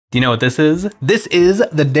Do you know what this is? This is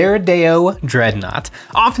the Dreadnought,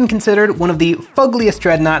 often considered one of the fuggliest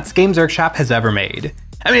dreadnoughts Games Workshop has ever made.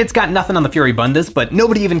 I mean, it's got nothing on the Furibundus, but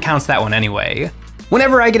nobody even counts that one anyway.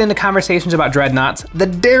 Whenever I get into conversations about dreadnoughts, the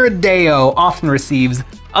Dreadnought often receives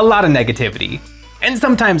a lot of negativity. And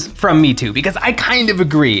sometimes from me too, because I kind of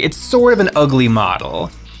agree, it's sort of an ugly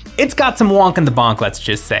model. It's got some wonk in the bonk, let's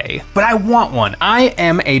just say, but I want one. I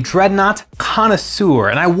am a Dreadnought connoisseur,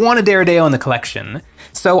 and I want a Dreadnought in the collection.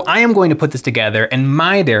 So I am going to put this together, and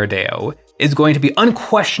my Dreadnought is going to be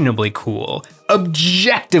unquestionably cool,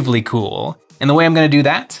 objectively cool. And the way I'm gonna do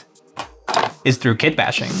that is through kit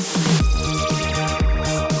bashing.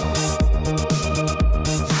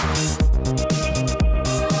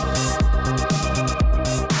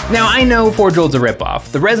 Now, I know Forge World's a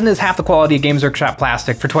ripoff. The resin is half the quality of Games Workshop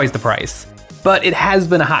plastic for twice the price. But it has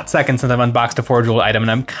been a hot second since I've unboxed a Forge World item,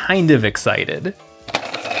 and I'm kind of excited.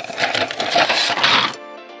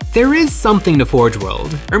 There is something to Forge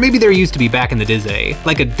World, or maybe there used to be back in the Disney,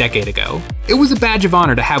 like a decade ago. It was a badge of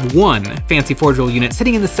honor to have one fancy Forge World unit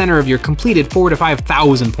sitting in the center of your completed 4,000 to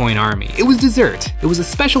 5,000 point army. It was dessert. It was a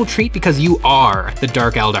special treat because you are the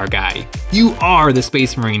Dark Eldar guy. You are the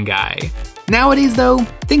Space Marine guy. Nowadays though,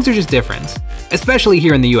 things are just different, especially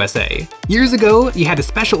here in the USA. Years ago, you had to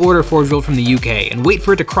special order Forge World from the UK and wait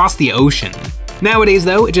for it to cross the ocean. Nowadays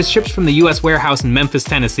though, it just ships from the US warehouse in Memphis,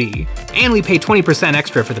 Tennessee, and we pay 20%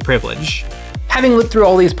 extra for the privilege. Having looked through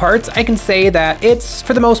all these parts, I can say that it's,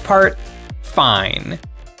 for the most part, fine.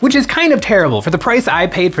 Which is kind of terrible. For the price I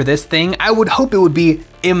paid for this thing, I would hope it would be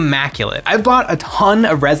immaculate. I've bought a ton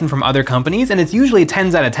of resin from other companies, and it's usually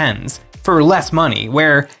 10s out of 10s for less money,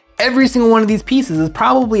 where every single one of these pieces is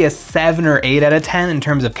probably a 7 or 8 out of 10 in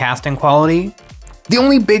terms of casting quality. The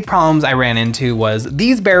only big problems I ran into was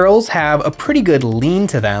these barrels have a pretty good lean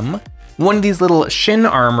to them. One of these little shin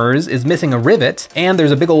armors is missing a rivet, and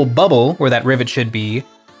there's a big old bubble where that rivet should be.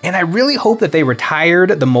 And I really hope that they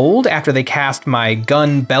retired the mold after they cast my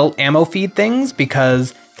gun belt ammo feed things,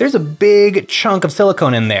 because there's a big chunk of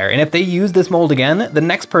silicone in there, and if they use this mold again, the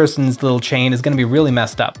next person's little chain is gonna be really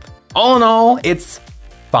messed up. All in all, it's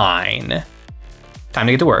fine. Time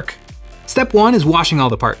to get to work. Step 1 is washing all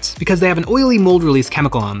the parts, because they have an oily mold release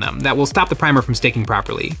chemical on them that will stop the primer from staking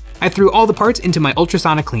properly. I threw all the parts into my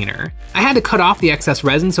ultrasonic cleaner. I had to cut off the excess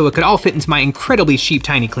resin so it could all fit into my incredibly cheap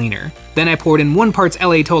tiny cleaner. Then I poured in 1 parts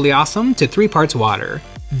LA Totally Awesome to 3 parts water.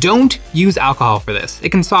 Don't use alcohol for this,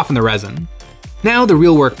 it can soften the resin. Now the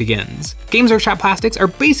real work begins. Games Workshop plastics are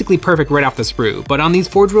basically perfect right off the sprue, but on these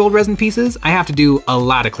Forge World resin pieces, I have to do a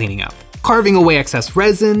lot of cleaning up. Carving away excess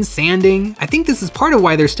resin, sanding. I think this is part of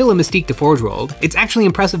why there's still a mystique to Forge World. It's actually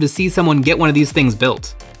impressive to see someone get one of these things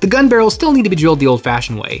built. The gun barrels still need to be drilled the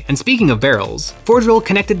old-fashioned way, and speaking of barrels, Forge World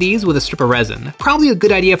connected these with a strip of resin. Probably a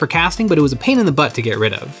good idea for casting, but it was a pain in the butt to get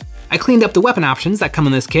rid of. I cleaned up the weapon options that come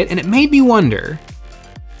in this kit, and it made me wonder,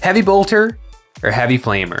 heavy bolter or heavy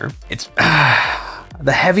flamer? It's,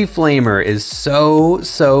 the heavy flamer is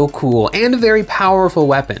so cool and a very powerful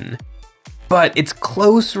weapon. But it's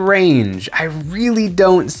close range. I really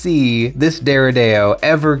don't see this Dreadnought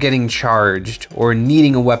ever getting charged or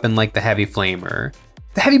needing a weapon like the Heavy Flamer.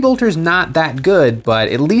 The Heavy Bolter's not that good, but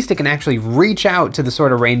at least it can actually reach out to the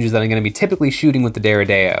sort of ranges that I'm gonna be typically shooting with the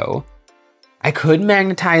Dreadnought. I could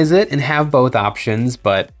magnetize it and have both options,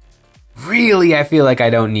 but really I feel like I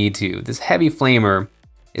don't need to. This Heavy Flamer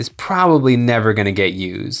is probably never gonna get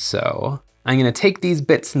used, so I'm gonna take these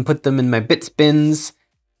bits and put them in my bits bins,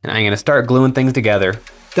 and I'm gonna start gluing things together.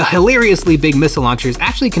 The hilariously big missile launchers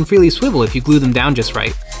actually can freely swivel if you glue them down just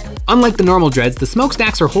right. Unlike the normal dreads, the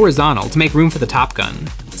smokestacks are horizontal to make room for the top gun.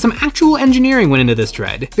 Some actual engineering went into this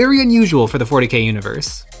dread, very unusual for the 40k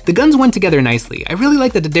universe. The guns went together nicely. I really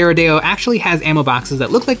like that the Dreadnought actually has ammo boxes that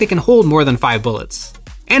look like they can hold more than 5 bullets.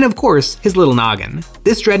 And of course, his little noggin.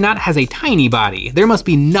 This Dreadnought has a tiny body. There must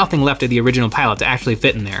be nothing left of the original pilot to actually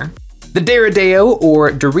fit in there. The Dreadnought,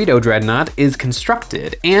 or Dorito Dreadnought, is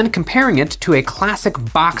constructed, and comparing it to a classic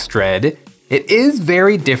box dread, it is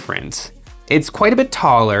very different. It's quite a bit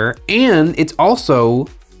taller, and it's also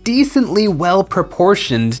decently well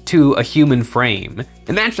proportioned to a human frame.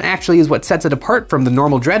 And that actually is what sets it apart from the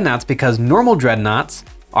normal Dreadnoughts, because normal Dreadnoughts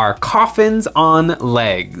are coffins on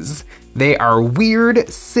legs. They are weird,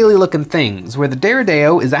 silly looking things, where the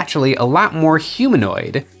Dreadnought is actually a lot more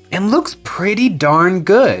humanoid, and looks pretty darn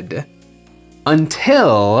good.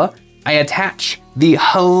 Until I attach the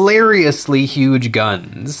hilariously huge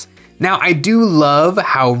guns. Now, I do love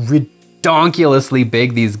how redonkulously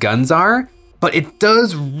big these guns are, but it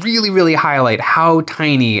does really highlight how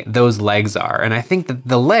tiny those legs are. And I think that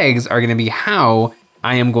the legs are gonna be how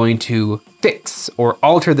I am going to fix or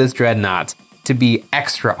alter this Dreadnought to be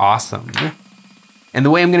extra awesome. And the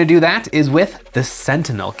way I'm gonna do that is with the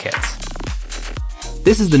Sentinel kit.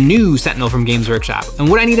 This is the new Sentinel from Games Workshop, and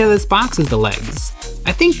what I need out of this box is the legs.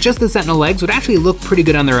 I think just the Sentinel legs would actually look pretty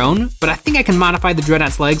good on their own, but I think I can modify the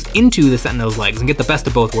Dreadnought's legs into the Sentinel's legs and get the best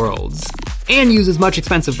of both worlds, and use as much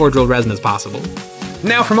expensive Forge World resin as possible.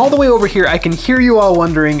 Now, from all the way over here, I can hear you all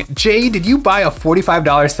wondering, Jay, did you buy a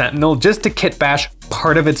 $45 Sentinel just to kit bash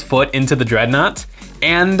part of its foot into the Dreadnought?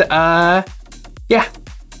 And, yeah.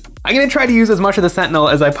 I'm gonna try to use as much of the Sentinel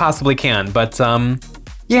as I possibly can, but,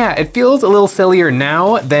 yeah, it feels a little sillier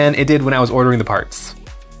now than it did when I was ordering the parts.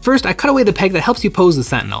 First, I cut away the peg that helps you pose the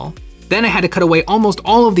Sentinel. Then I had to cut away almost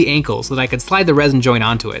all of the ankle so that I could slide the resin joint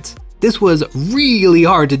onto it. This was really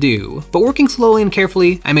hard to do, but working slowly and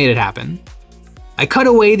carefully, I made it happen. I cut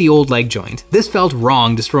away the old leg joint. This felt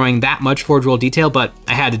wrong, destroying that much Forge World detail, but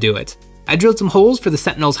I had to do it. I drilled some holes for the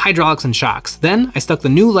Sentinel's hydraulics and shocks. Then I stuck the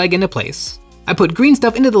new leg into place. I put green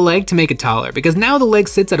stuff into the leg to make it taller, because now the leg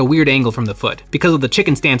sits at a weird angle from the foot, because of the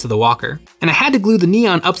chicken stance of the walker. And I had to glue the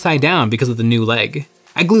neon upside down because of the new leg.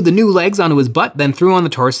 I glued the new legs onto his butt, then threw on the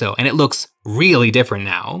torso, and it looks really different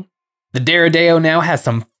now. The Dreadnought now has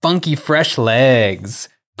some funky fresh legs.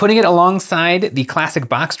 Putting it alongside the classic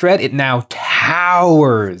box Dread, it now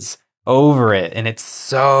towers over it, and it's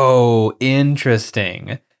so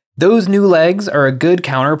interesting. Those new legs are a good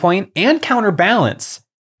counterpoint and counterbalance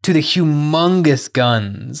to the humongous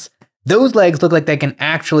guns. Those legs look like they can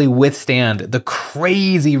actually withstand the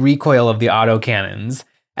crazy recoil of the autocannons,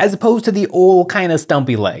 as opposed to the old kind of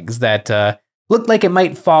stumpy legs that looked like it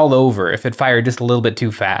might fall over if it fired just a little bit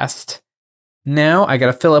too fast. Now I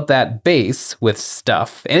gotta fill up that base with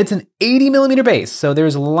stuff, and it's an 80mm base, so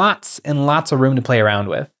there's lots and lots of room to play around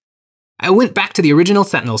with. I went back to the original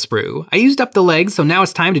Sentinel sprue. I used up the legs, so now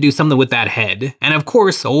it's time to do something with that head. And of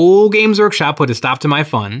course, old Games Workshop put a stop to my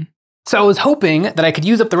fun. So I was hoping that I could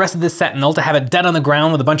use up the rest of this Sentinel to have it dead on the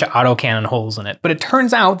ground with a bunch of autocannon holes in it, but it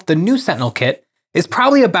turns out the new Sentinel kit is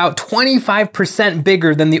probably about 25%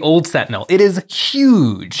 bigger than the old Sentinel. It is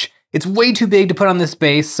huge. It's way too big to put on this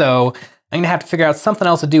base, so I'm gonna have to figure out something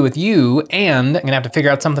else to do with you, and I'm gonna have to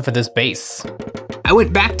figure out something for this base. I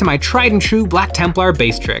went back to my tried and true Black Templar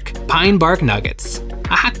base trick, pine bark nuggets.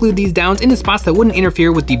 I hot glued these downs into spots that wouldn't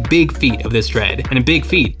interfere with the big feet of this Dread, and a big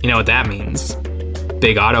feet, you know what that means.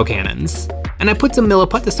 Big autocannons. And I put some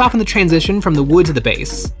milliput to soften the transition from the wood to the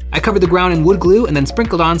base. I covered the ground in wood glue and then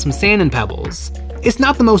sprinkled on some sand and pebbles. It's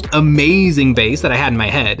not the most amazing base that I had in my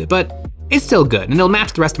head, but it's still good, and it'll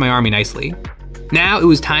match the rest of my army nicely. Now it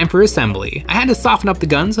was time for assembly. I had to soften up the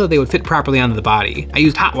guns so they would fit properly onto the body. I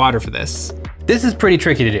used hot water for this. This is pretty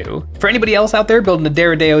tricky to do. For anybody else out there building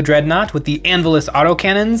a Dreadnought with the anvilous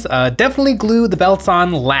autocannons, definitely glue the belts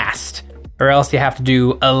on last, or else you have to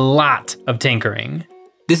do a lot of tinkering.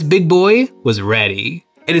 This big boy was ready.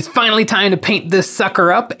 It is finally time to paint this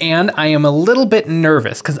sucker up, and I am a little bit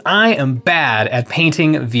nervous because I am bad at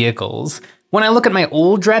painting vehicles. When I look at my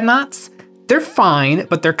old Dreadnoughts, they're fine,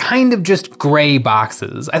 but they're kind of just gray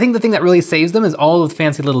boxes. I think the thing that really saves them is all the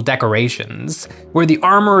fancy little decorations, where the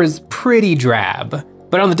armor is pretty drab.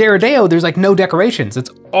 But on the Dreadnought, there's like no decorations.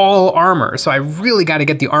 It's all armor, so I really gotta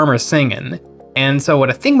get the armor singing. And so what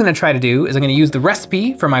I think I'm gonna try to do is I'm gonna use the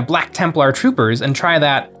recipe for my Black Templar troopers and try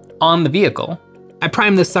that on the vehicle. I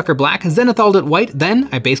primed this sucker black, zenithaled it white, then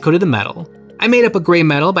I base coated the metal. I made up a gray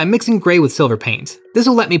metal by mixing gray with silver paint. This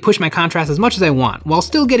will let me push my contrast as much as I want, while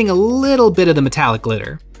still getting a little bit of the metallic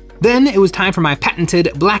glitter. Then it was time for my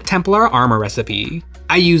patented Black Templar armor recipe.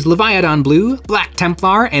 I used Leviathan Blue, Black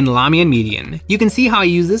Templar, and Lamian Median. You can see how I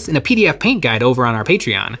use this in a PDF paint guide over on our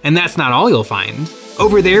Patreon, and that's not all you'll find.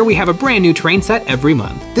 Over there, we have a brand new terrain set every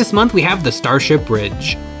month. This month, we have the Starship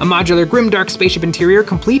Bridge, a modular grimdark spaceship interior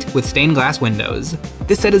complete with stained glass windows.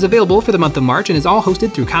 This set is available for the month of March and is all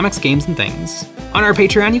hosted through comics, games, and things. On our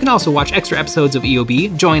Patreon, you can also watch extra episodes of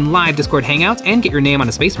EOB, join live Discord hangouts, and get your name on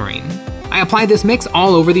a Space Marine. I applied this mix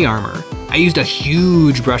all over the armor. I used a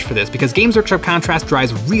huge brush for this because Games Workshop contrast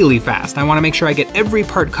dries really fast. I want to make sure I get every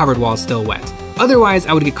part covered while it's still wet. Otherwise,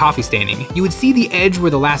 I would get coffee staining. You would see the edge where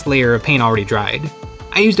the last layer of paint already dried.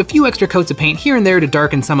 I used a few extra coats of paint here and there to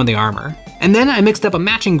darken some of the armor. And then I mixed up a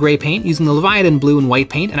matching gray paint using the Leviathan Blue and white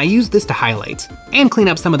paint, and I used this to highlight and clean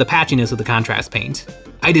up some of the patchiness of the contrast paint.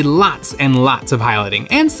 I did lots and lots of highlighting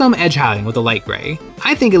and some edge highlighting with the light gray.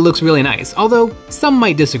 I think it looks really nice, although some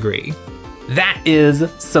might disagree. That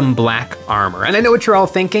is some black armor. And I know what you're all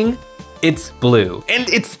thinking. It's blue. And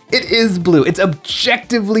it is blue. It's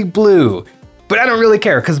objectively blue. But I don't really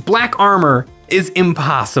care because black armor is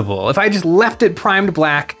impossible. If I just left it primed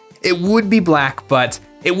black, it would be black, but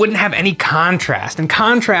it wouldn't have any contrast, and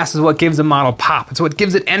contrast is what gives a model pop. It's what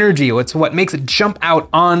gives it energy. It's what makes it jump out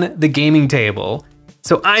on the gaming table.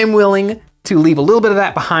 So I'm willing to leave a little bit of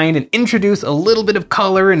that behind and introduce a little bit of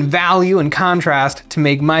color and value and contrast to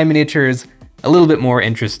make my miniatures a little bit more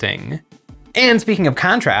interesting. And speaking of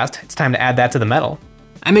contrast, it's time to add that to the metal.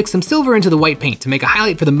 I mixed some silver into the white paint to make a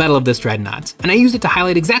highlight for the metal of this Dreadnought, and I used it to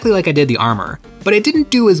highlight exactly like I did the armor, but I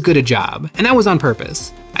didn't do as good a job, and that was on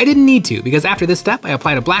purpose. I didn't need to, because after this step, I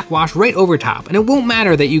applied a black wash right over top, and it won't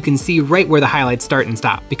matter that you can see right where the highlights start and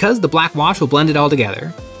stop, because the black wash will blend it all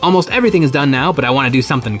together. Almost everything is done now, but I want to do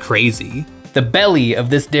something crazy. The belly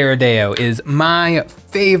of this Deredeo is my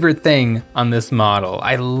favorite thing on this model.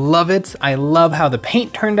 I love it. I love how the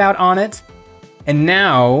paint turned out on it, and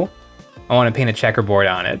now I want to paint a checkerboard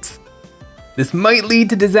on it. This might lead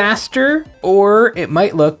to disaster, or it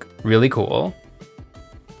might look really cool.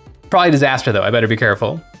 Probably disaster though, I better be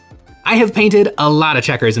careful. I have painted a lot of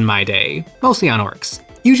checkers in my day, mostly on orcs.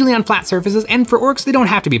 Usually on flat surfaces, and for orcs they don't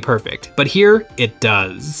have to be perfect, but here it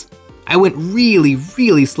does. I went really,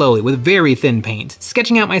 really slowly with very thin paint,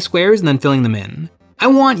 sketching out my squares and then filling them in. I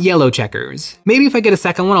want yellow checkers. Maybe if I get a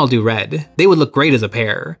second one, I'll do red. They would look great as a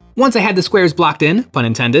pair. Once I had the squares blocked in, pun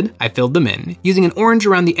intended, I filled them in, using an orange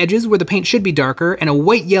around the edges where the paint should be darker and a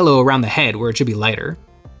white yellow around the head where it should be lighter.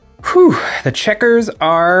 Whew, the checkers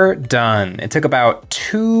are done. It took about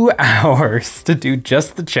 2 hours to do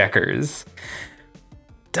just the checkers.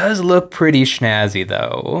 Does look pretty snazzy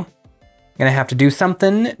though. Gonna have to do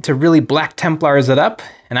something to really Black Templars it up,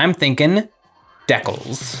 and I'm thinking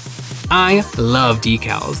decals. I love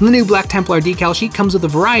decals, and the new Black Templar decal sheet comes with a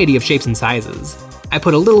variety of shapes and sizes. I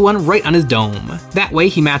put a little one right on his dome. That way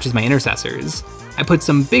he matches my intercessors. I put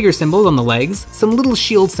some bigger symbols on the legs, some little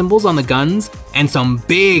shield symbols on the guns, and some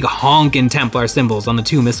big honkin' Templar symbols on the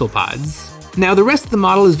 2 missile pods. Now the rest of the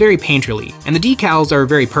model is very painterly, and the decals are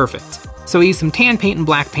very perfect. So I used some tan paint and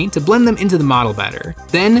black paint to blend them into the model better.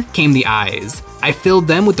 Then came the eyes. I filled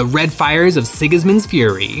them with the red fires of Sigismund's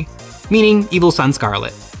fury, meaning Evil Sun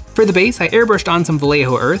Scarlet. For the base, I airbrushed on some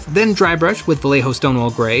Vallejo earth, then dry brushed with Vallejo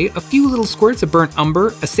Stonewall Gray, a few little squirts of burnt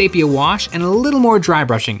umber, a sepia wash, and a little more dry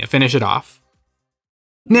brushing to finish it off.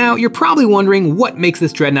 Now, you're probably wondering what makes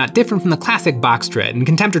this Dreadnought different from the classic box Dread and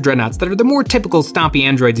Contemptor Dreadnoughts that are the more typical stompy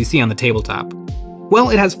androids you see on the tabletop. Well,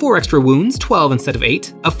 it has 4 extra wounds, 12 instead of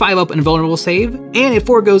 8, a 5-up invulnerable save, and it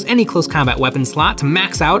foregoes any close combat weapon slot to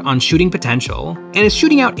max out on shooting potential. And it's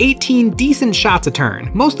shooting out 18 decent shots a turn,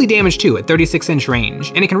 mostly damage too at 36-inch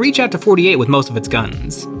range, and it can reach out to 48 with most of its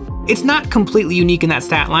guns. It's not completely unique in that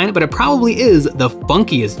stat line, but it probably is the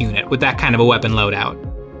funkiest unit with that kind of a weapon loadout.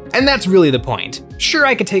 And that's really the point. Sure,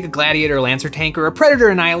 I could take a Gladiator Lancer tank or a Predator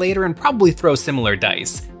Annihilator and probably throw similar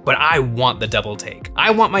dice, but I want the double take.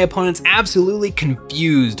 I want my opponents absolutely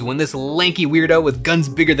confused when this lanky weirdo with guns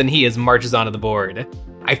bigger than he is marches onto the board.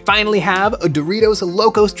 I finally have a Doritos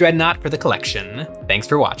Locos Dreadnought for the collection. Thanks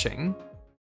for watching.